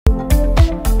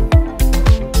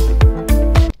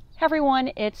Hey everyone,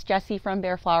 it's Jessie from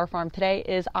b.a.r.e Flower Farm. Today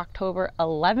is October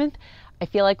 11th. I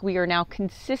feel like we are now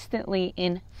consistently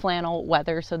in flannel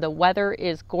weather, so the weather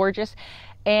is gorgeous.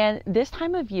 And this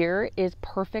time of year is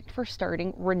perfect for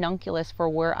starting ranunculus for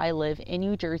where I live in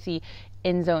New Jersey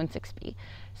in Zone 6B.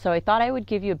 So I thought I would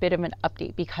give you a bit of an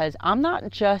update because I'm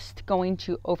not just going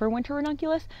to overwinter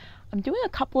ranunculus, I'm doing a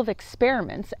couple of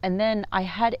experiments, and then I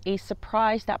had a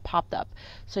surprise that popped up.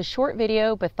 So short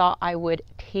video, but thought I would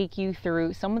take you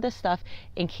through some of the stuff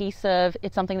in case of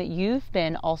it's something that you've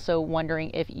been also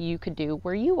wondering if you could do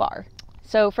where you are.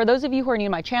 So for those of you who are new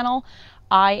to my channel,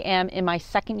 I am in my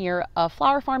second year of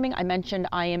flower farming. I mentioned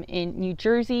I am in New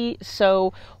Jersey,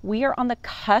 so we are on the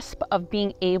cusp of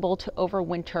being able to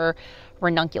overwinter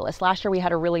ranunculus. Last year we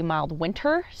had a really mild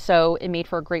winter, so it made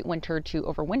for a great winter to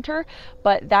overwinter.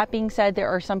 But that being said, there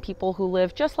are some people who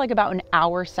live just like about an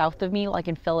hour south of me, like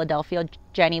in Philadelphia.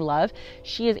 Jenny Love,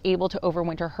 she is able to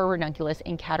overwinter her ranunculus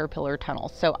in caterpillar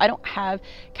tunnels. So I don't have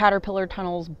caterpillar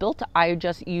tunnels built. I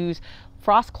just use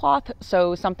frost cloth,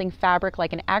 so something fabric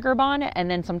like an agrabah, and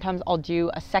then sometimes I'll do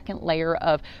a second layer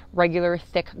of regular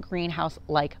thick greenhouse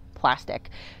like plastic.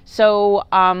 So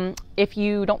if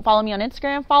you don't follow me on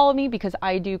Instagram, follow me because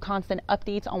I do constant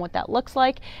updates on what that looks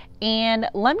like. And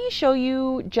let me show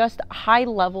you just high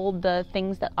level the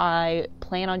things that I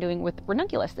plan on doing with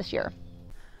ranunculus this year.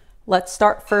 Let's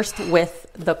start first with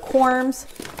the corms.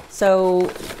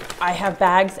 So I have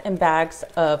bags and bags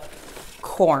of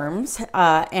corms,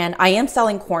 and I am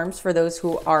selling corms for those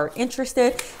who are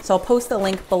interested, so I'll post the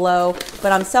link below.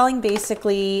 But I'm selling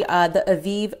basically the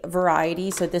b.a.r.e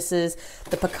variety. So this is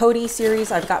the b.a.r.e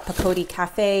series. I've got b.a.r.e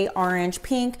cafe, orange,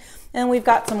 pink, and we've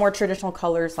got some more traditional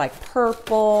colors like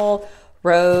purple,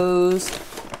 rose,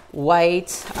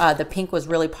 white. The pink was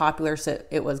really popular, so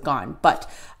it was gone. But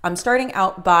I'm starting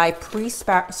out by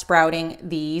pre-sprouting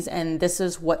these, and this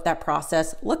is what that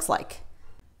process looks like.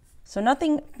 So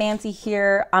nothing fancy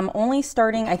here. I'm only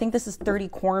starting, I think this is 30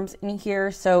 corms in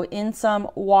here. So in some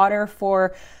water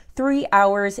for 3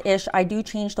 hours-ish. I do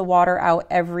change the water out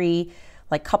every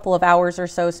like couple of hours or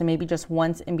so, so maybe just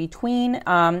once in between.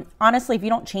 Honestly, if you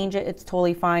don't change it, it's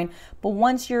totally fine. But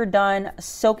once you're done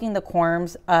soaking the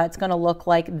corms, it's gonna look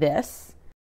like this.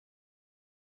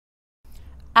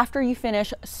 After you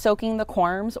finish soaking the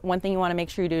corms, one thing you want to make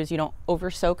sure you do is you don't over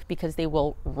soak because they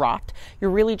will rot. You're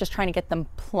really just trying to get them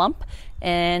plump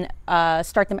and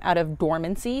start them out of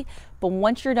dormancy. But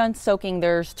once you're done soaking,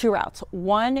 there's two routes.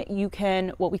 One, you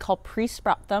can what we call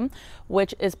pre-sprout them,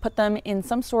 which is put them in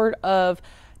some sort of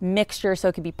mixture. So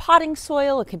it could be potting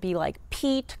soil, it could be like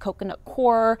peat, coconut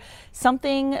coir,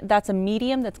 something that's a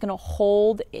medium that's going to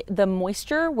hold the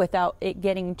moisture without it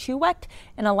getting too wet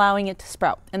and allowing it to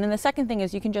sprout. And then the second thing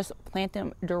is you can just plant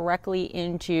them directly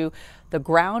into the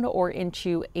ground or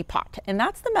into a pot. And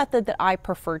that's the method that I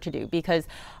prefer to do because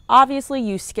obviously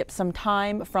you skip some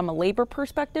time from a labor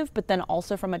perspective, but then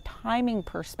also from a timing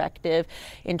perspective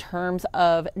in terms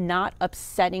of not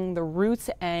upsetting the roots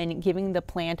and giving the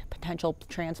plant potential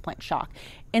transplant shock.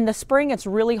 In the spring, it's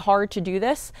really hard to do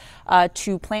this,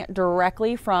 to plant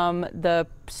directly from the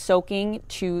soaking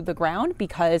to the ground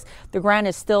because the ground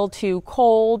is still too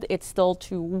cold, it's still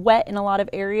too wet in a lot of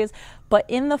areas. But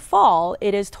in the fall,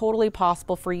 it is totally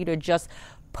possible for you to just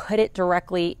put it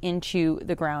directly into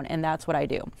the ground, and that's what I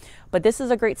do. But this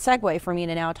is a great segue for me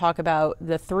to now talk about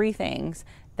the 3 things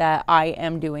that I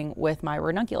am doing with my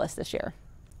ranunculus this year.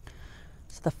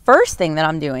 So the first thing that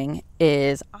I'm doing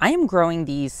is I am growing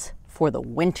these for the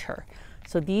winter.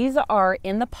 So these are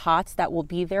in the pots that will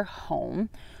be their home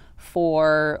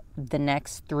for the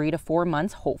next 3 to 4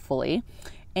 months, hopefully.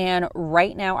 And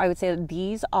right now I would say that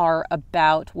these are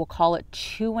about, we'll call it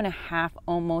 2.5,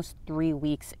 almost 3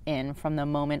 weeks in from the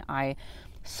moment I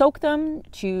soak them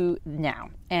to now.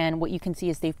 And what you can see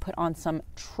is they've put on some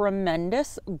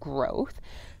tremendous growth.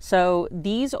 So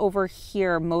these over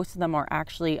here, most of them are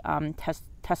actually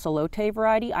tessalote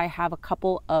variety. I have a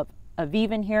couple of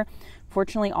b.a.r.e in here.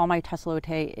 Fortunately, all my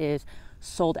tessalote is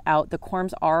sold out. The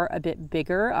corms are a bit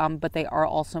bigger, but they are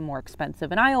also more expensive.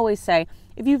 And I always say,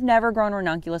 if you've never grown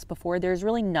ranunculus before, there's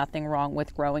really nothing wrong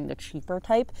with growing the cheaper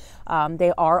type.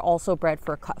 They are also bred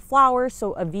for cut flowers,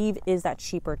 so b.a.r.e is that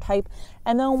cheaper type.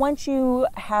 And then once you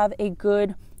have a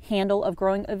good handle of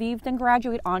growing b.a.r.e, then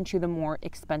graduate onto the more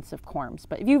expensive corms.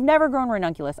 But if you've never grown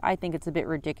ranunculus, I think it's a bit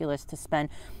ridiculous to spend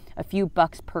a few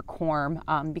bucks per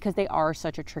corm because they are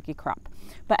such a tricky crop.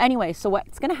 But anyway, so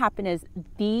what's going to happen is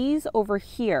these over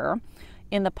here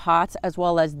in the pots as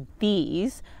well as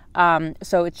these,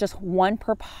 so it's just one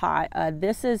per pot.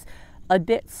 This is a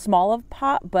bit small of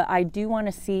pot, but I do want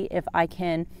to see if I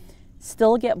can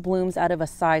still get blooms out of a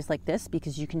size like this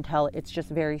because you can tell it's just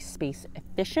very space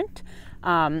efficient.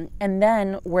 And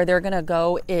then where they're gonna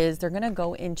go is they're gonna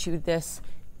go into this.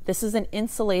 This is an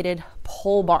insulated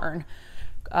pole barn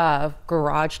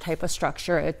garage type of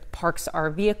structure. It parks our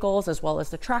vehicles as well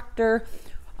as the tractor.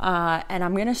 And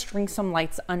I'm gonna string some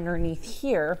lights underneath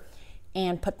here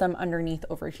and put them underneath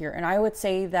over here. And I would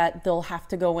say that they'll have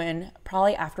to go in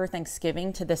probably after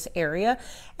Thanksgiving to this area.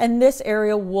 And this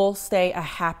area will stay a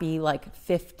happy like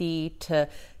 50 to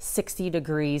 60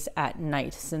 degrees at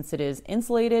night since it is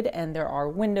insulated and there are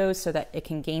windows so that it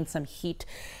can gain some heat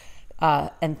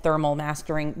and thermal mass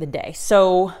during the day.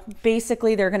 So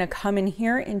basically they're gonna come in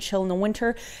here and chill in the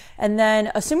winter. And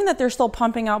then assuming that they're still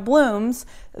pumping out blooms,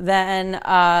 then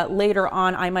later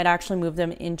on I might actually move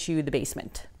them into the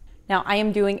basement. Now I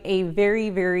am doing a very,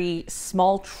 very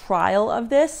small trial of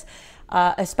this,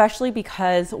 especially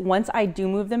because once I do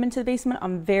move them into the basement,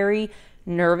 I'm very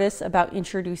nervous about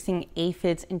introducing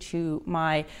aphids into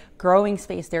my growing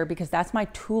space there because that's my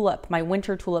tulip, my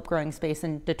winter tulip growing space,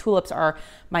 and the tulips are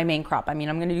my main crop. I mean,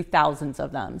 I'm gonna do thousands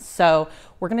of them. So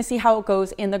we're gonna see how it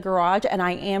goes in the garage, and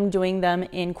I am doing them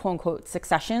in quote unquote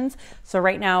successions. So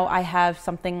right now I have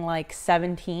something like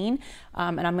 17,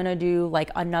 and I'm gonna do like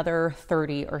another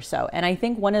 30 or so. And I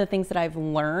think one of the things that I've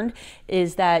learned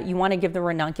is that you wanna give the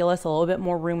ranunculus a little bit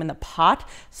more room in the pot.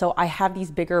 So I have these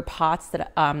bigger pots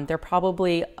that they're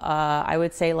probably, I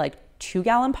would say like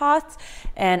 2-gallon pots,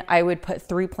 and I would put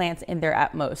 3 plants in there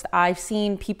at most. I've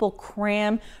seen people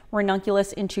cram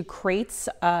ranunculus into crates.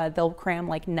 They'll cram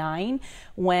like 9.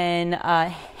 When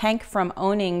Hank from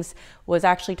Ownings was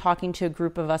actually talking to a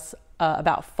group of us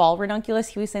about fall ranunculus,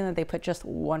 he was saying that they put just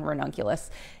 1 ranunculus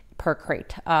per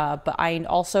crate. But I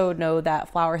also know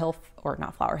that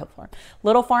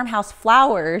Little Farmhouse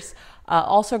Flowers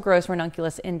also grows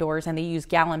ranunculus indoors, and they use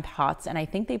gallon pots, and I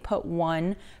think they put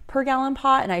 1 per gallon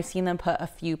pot, and I've seen them put a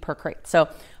few per crate. So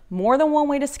more than one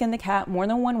way to skin the cat, more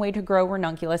than one way to grow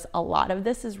ranunculus. A lot of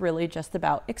this is really just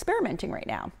about experimenting right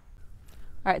now.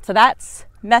 All right, so that's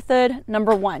method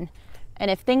number 1.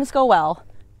 And if things go well,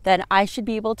 then I should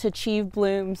be able to achieve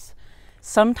blooms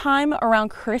sometime around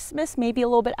Christmas, maybe a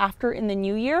little bit after in the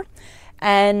new year.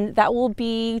 And that will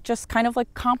be just kind of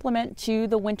like complement to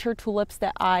the winter tulips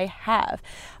that I have.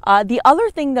 The other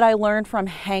thing that I learned from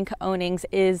Hank Ownings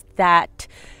is that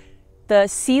the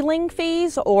seedling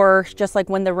phase, or just like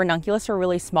when the ranunculus are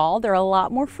really small, they're a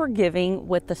lot more forgiving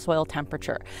with the soil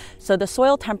temperature. So the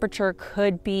soil temperature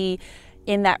could be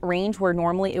in that range where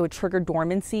normally it would trigger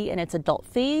dormancy in its adult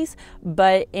phase,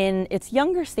 but in its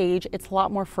younger stage, it's a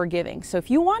lot more forgiving. So if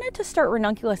you wanted to start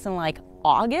ranunculus in like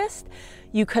August,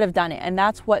 you could have done it. And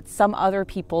that's what some other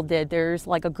people did. There's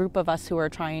like a group of us who are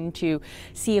trying to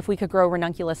see if we could grow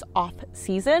ranunculus off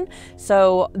season.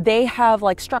 So they have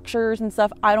like structures and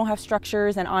stuff. I don't have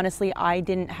structures. And honestly, I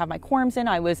didn't have my corms in.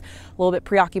 I was a little bit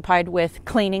preoccupied with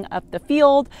cleaning up the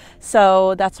field.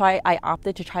 So that's why I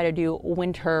opted to try to do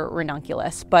winter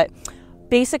ranunculus. But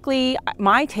basically,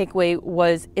 my takeaway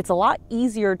was it's a lot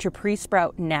easier to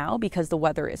pre-sprout now because the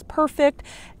weather is perfect.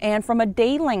 And from a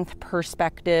day length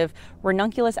perspective,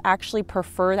 ranunculus actually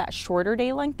prefer that shorter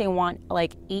day length. They want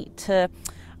like 8 to,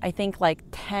 I think, like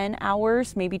 10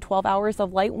 hours, maybe 12 hours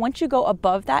of light. Once you go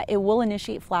above that, it will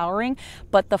initiate flowering,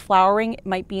 but the flowering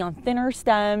might be on thinner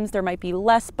stems. There might be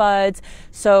less buds.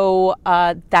 So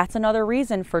that's another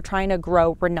reason for trying to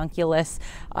grow ranunculus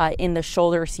in the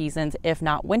shoulder seasons, if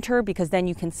not winter, because then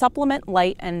you can supplement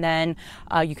light, and then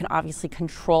you can obviously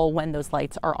control when those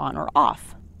lights are on or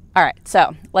off. All right,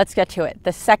 so let's get to it.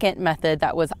 The second method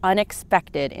that was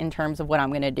unexpected in terms of what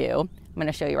I'm gonna do, I'm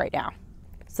gonna show you right now.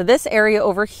 So this area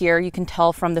over here, you can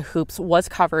tell from the hoops, was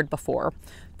covered before.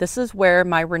 This is where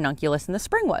my ranunculus in the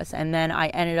spring was. And then I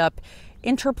ended up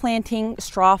interplanting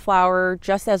straw flower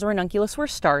just as ranunculus were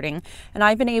starting. And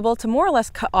I've been able to more or less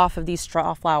cut off of these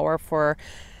straw flower for,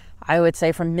 I would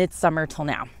say, from midsummer till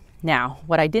now. Now,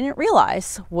 what I didn't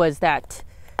realize was that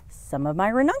some of my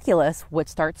ranunculus would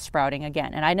start sprouting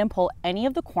again. And I didn't pull any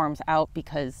of the corms out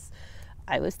because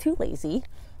I was too lazy.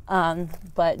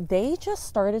 But they just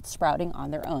started sprouting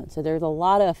on their own. So there's a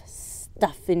lot of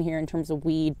stuff in here in terms of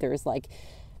weed. There's like,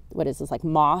 what is this, like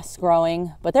moss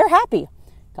growing, but they're happy.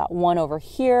 Got one over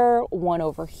here,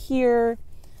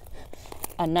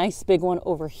 a nice big one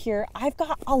over here. I've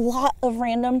got a lot of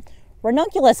random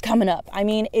ranunculus coming up. I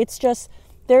mean, it's just,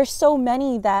 there's so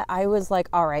many that I was like,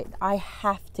 all right, I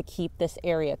have to keep this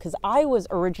area, because I was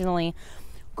originally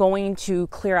going to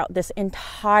clear out this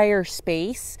entire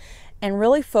space and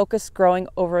really focus growing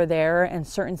over there and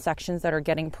certain sections that are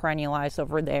getting perennialized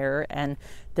over there and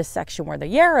this section where the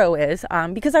yarrow is,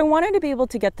 because I wanted to be able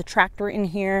to get the tractor in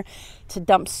here to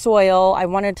dump soil. I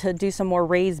wanted to do some more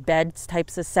raised beds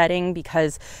types of setting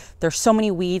because there's so many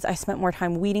weeds. I spent more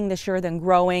time weeding this year than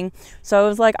growing. So I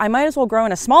was like, I might as well grow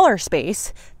in a smaller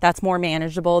space that's more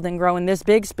manageable than grow in this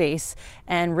big space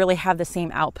and really have the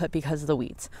same output because of the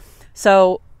weeds.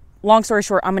 So long story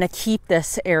short, I'm going to keep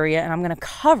this area and I'm going to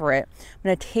cover it. I'm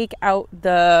going to take out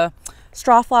the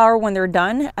straw flower when they're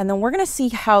done, and then we're going to see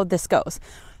how this goes.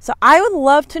 So I would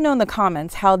love to know in the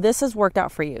comments how this has worked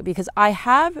out for you, because I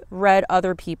have read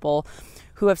other people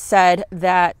who have said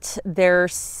that their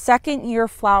second year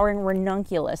flowering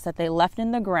ranunculus that they left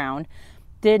in the ground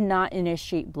did not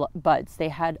initiate buds. They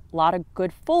had a lot of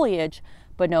good foliage,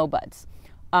 but no buds.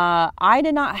 I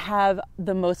did not have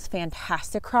the most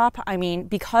fantastic crop. I mean,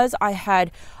 because I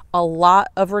had a lot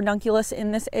of ranunculus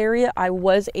in this area, I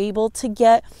was able to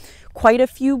get quite a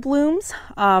few blooms,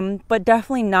 but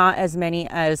definitely not as many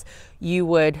as you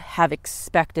would have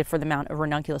expected for the amount of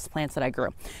ranunculus plants that I grew.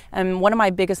 And one of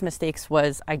my biggest mistakes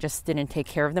was I just didn't take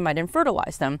care of them. I didn't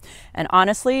fertilize them. And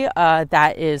honestly,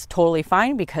 that is totally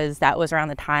fine, because that was around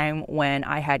the time when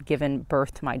I had given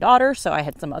birth to my daughter. So I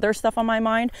had some other stuff on my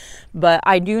mind, but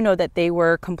I do know that they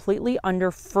were completely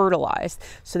under fertilized.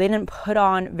 So they didn't put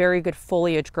on very good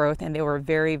foliage growth, and they were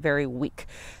very, very weak.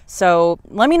 So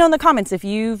let me know in the comments if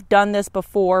you've done this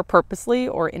before purposely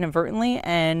or inadvertently,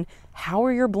 and how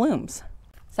are your blooms?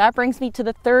 So that brings me to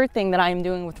the third thing that I'm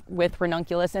doing with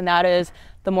ranunculus, and that is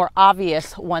the more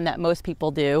obvious one that most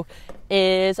people do,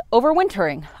 is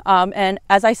overwintering. And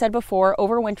as I said before,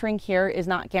 overwintering here is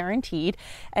not guaranteed,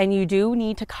 and you do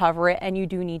need to cover it and you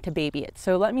do need to baby it.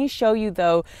 So let me show you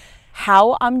though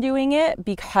how I'm doing it,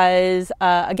 because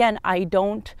again, I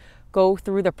don't go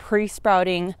through the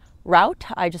pre-sprouting route.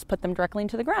 I just put them directly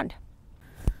into the ground.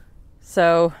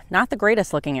 So not the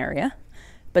greatest looking area,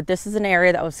 but this is an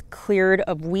area that was cleared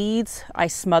of weeds. I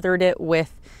smothered it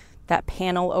with that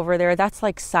panel over there. That's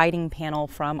like siding panel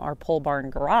from our pole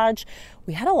barn garage.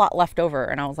 We had a lot left over,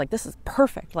 and I was like, this is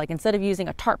perfect. Like, instead of using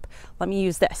a tarp, let me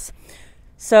use this.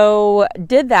 So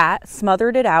did that,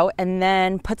 smothered it out, and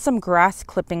then put some grass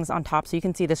clippings on top. So you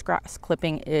can see this grass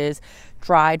clipping is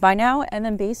dried by now, and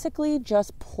then basically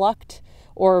just plucked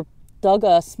or dug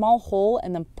a small hole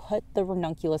and then put the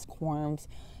ranunculus corms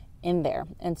in there.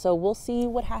 And so we'll see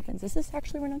what happens. Is this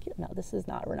actually ranunculus? No, this is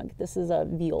not ranunculus. This is a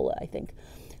viola, I think.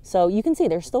 So you can see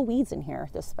there's still weeds in here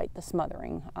despite the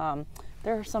smothering.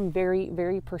 There are some very,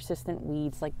 very persistent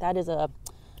weeds. Like that is a,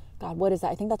 God, what is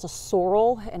that? I think that's a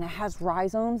sorrel, and it has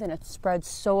rhizomes and it spreads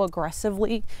so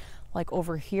aggressively. Like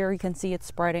over here, you can see it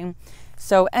spreading.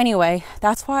 So anyway,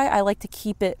 that's why I like to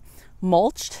keep it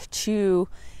mulched to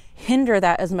hinder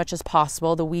that as much as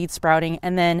possible, the weed sprouting.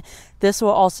 And then this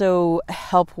will also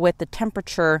help with the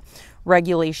temperature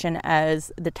regulation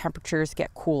as the temperatures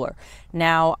get cooler.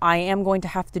 Now, I am going to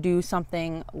have to do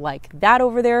something like that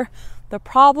over there. The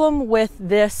problem with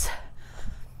this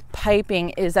piping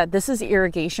is that this is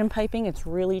irrigation piping. It's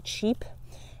really cheap,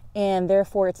 and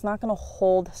therefore it's not going to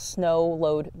hold snow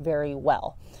load very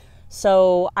well.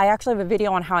 So I actually have a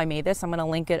video on how I made this. I'm going to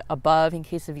link it above in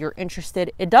case if you're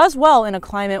interested. It does well in a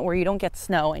climate where you don't get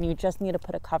snow and you just need to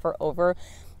put a cover over,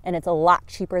 and it's a lot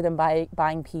cheaper than buying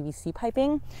PVC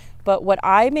piping. But what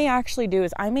I may actually do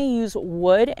is I may use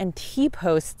wood and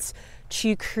T-posts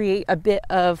to create a bit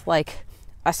of like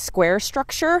a square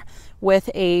structure with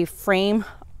a frame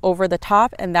over the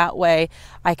top, and that way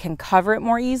I can cover it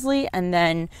more easily and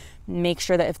then make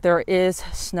sure that if there is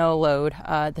snow load,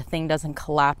 the thing doesn't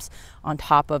collapse on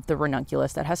top of the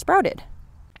ranunculus that has sprouted.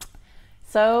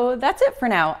 So that's it for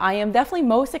now. I am definitely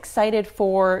most excited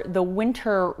for the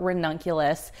winter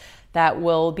ranunculus that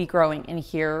will be growing in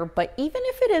here, but even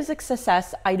if it is a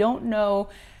success, I don't know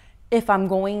if I'm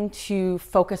going to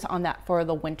focus on that for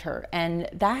the winter. And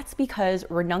that's because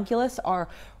ranunculus are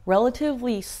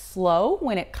relatively slow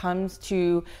when it comes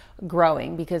to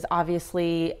growing, because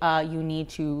obviously you need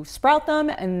to sprout them,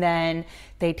 and then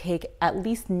they take at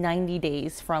least 90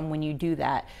 days from when you do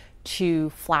that to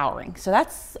flowering. So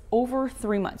that's over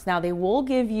 3 months. Now they will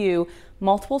give you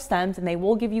multiple stems and they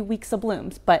will give you weeks of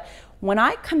blooms, but when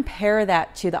I compare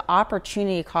that to the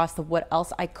opportunity cost of what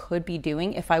else I could be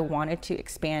doing if I wanted to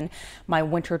expand my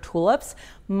winter tulips,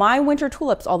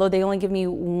 although they only give me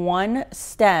 1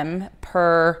 stem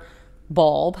per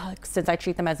bulb, since I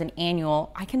treat them as an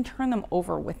annual, I can turn them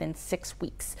over within 6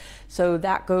 weeks. So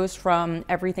that goes from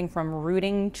everything from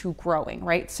rooting to growing,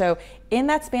 right? So in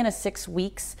that span of 6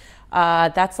 weeks,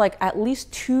 That's like at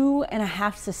least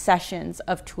 2.5 successions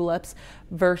of tulips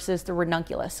versus the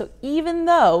ranunculus. So even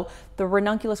though the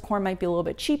ranunculus corm might be a little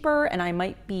bit cheaper and I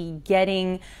might be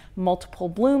getting multiple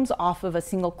blooms off of a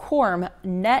single corm,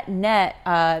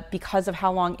 net, because of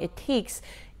how long it takes,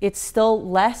 it's still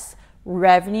less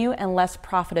revenue and less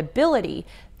profitability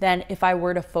than if I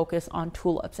were to focus on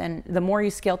tulips. And the more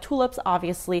you scale tulips,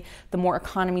 obviously, the more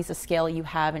economies of scale you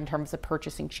have in terms of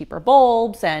purchasing cheaper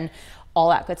bulbs and all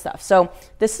that good stuff. So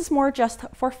this is more just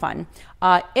for fun.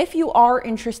 If you are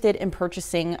interested in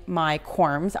purchasing my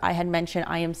corms, I had mentioned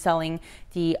I am selling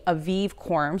the Aviv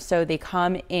corms. So they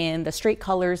come in the straight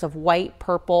colors of white,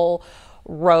 purple,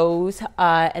 rose,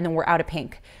 and then we're out of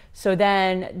pink. So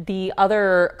then the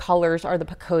other colors are the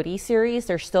Pacote series.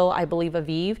 They're still, I believe,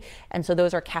 Aviv. And so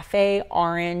those are cafe,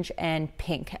 orange, and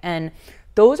pink. And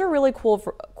those are really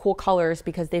cool colors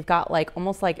because they've got like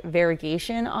almost like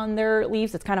variegation on their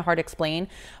leaves. It's kind of hard to explain,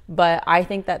 but I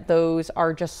think that those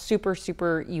are just super,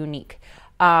 super unique.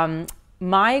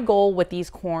 My goal with these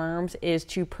corms is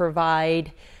to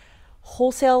provide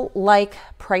wholesale-like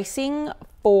pricing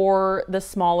for the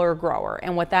smaller grower.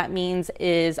 And what that means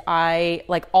is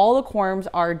all the corms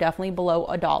are definitely below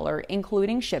 $1,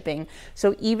 including shipping.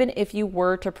 So even if you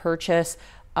were to purchase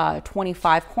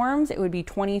 25 corms, it would be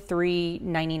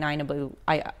 $23.99,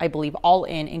 I believe, all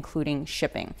in, including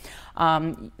shipping.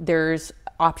 There's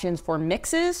options for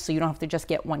mixes, so you don't have to just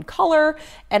get one color.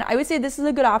 And I would say this is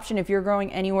a good option if you're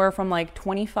growing anywhere from like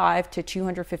 25 to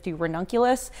 250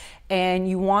 ranunculus and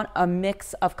you want a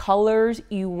mix of colors.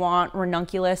 You want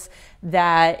ranunculus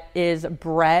that is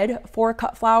bred for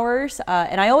cut flowers.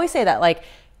 And I always say that, like,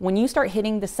 when you start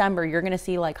hitting December, you're gonna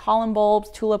see like Holland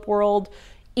Bulbs, Tulip World,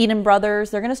 Eden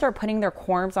Brothers, they're gonna start putting their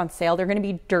corms on sale. They're gonna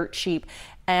be dirt cheap.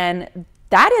 And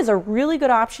that is a really good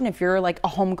option if you're like a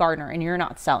home gardener and you're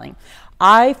not selling.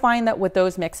 I find that with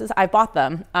those mixes, I bought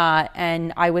them,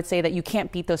 and I would say that you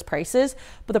can't beat those prices,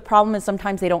 but the problem is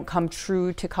sometimes they don't come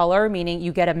true to color, meaning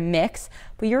you get a mix,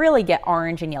 but you really get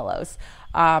orange and yellows.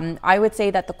 I would say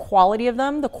that the quality of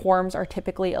them, the corms are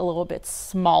typically a little bit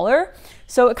smaller.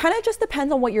 So it kind of just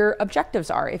depends on what your objectives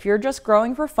are. If you're just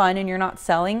growing for fun and you're not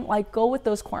selling, like, go with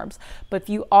those corms. But if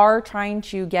you are trying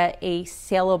to get a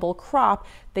saleable crop,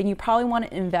 then you probably want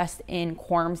to invest in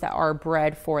corms that are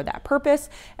bred for that purpose.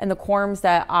 And the corms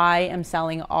that I am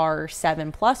selling are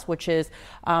 7+, which is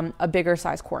a bigger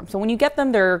size corm. So when you get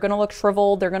them, they're going to look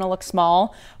shriveled, they're going to look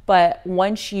small, but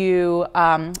once you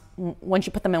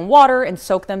put them in water and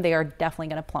soak them, they are definitely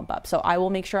going to plump up. So I will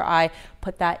make sure I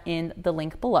put that in the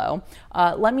link below.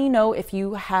 Let me know if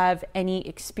you have any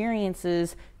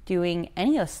experiences doing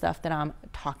any of the stuff that I'm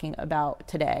talking about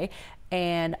today,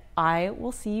 and I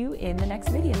will see you in the next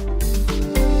video.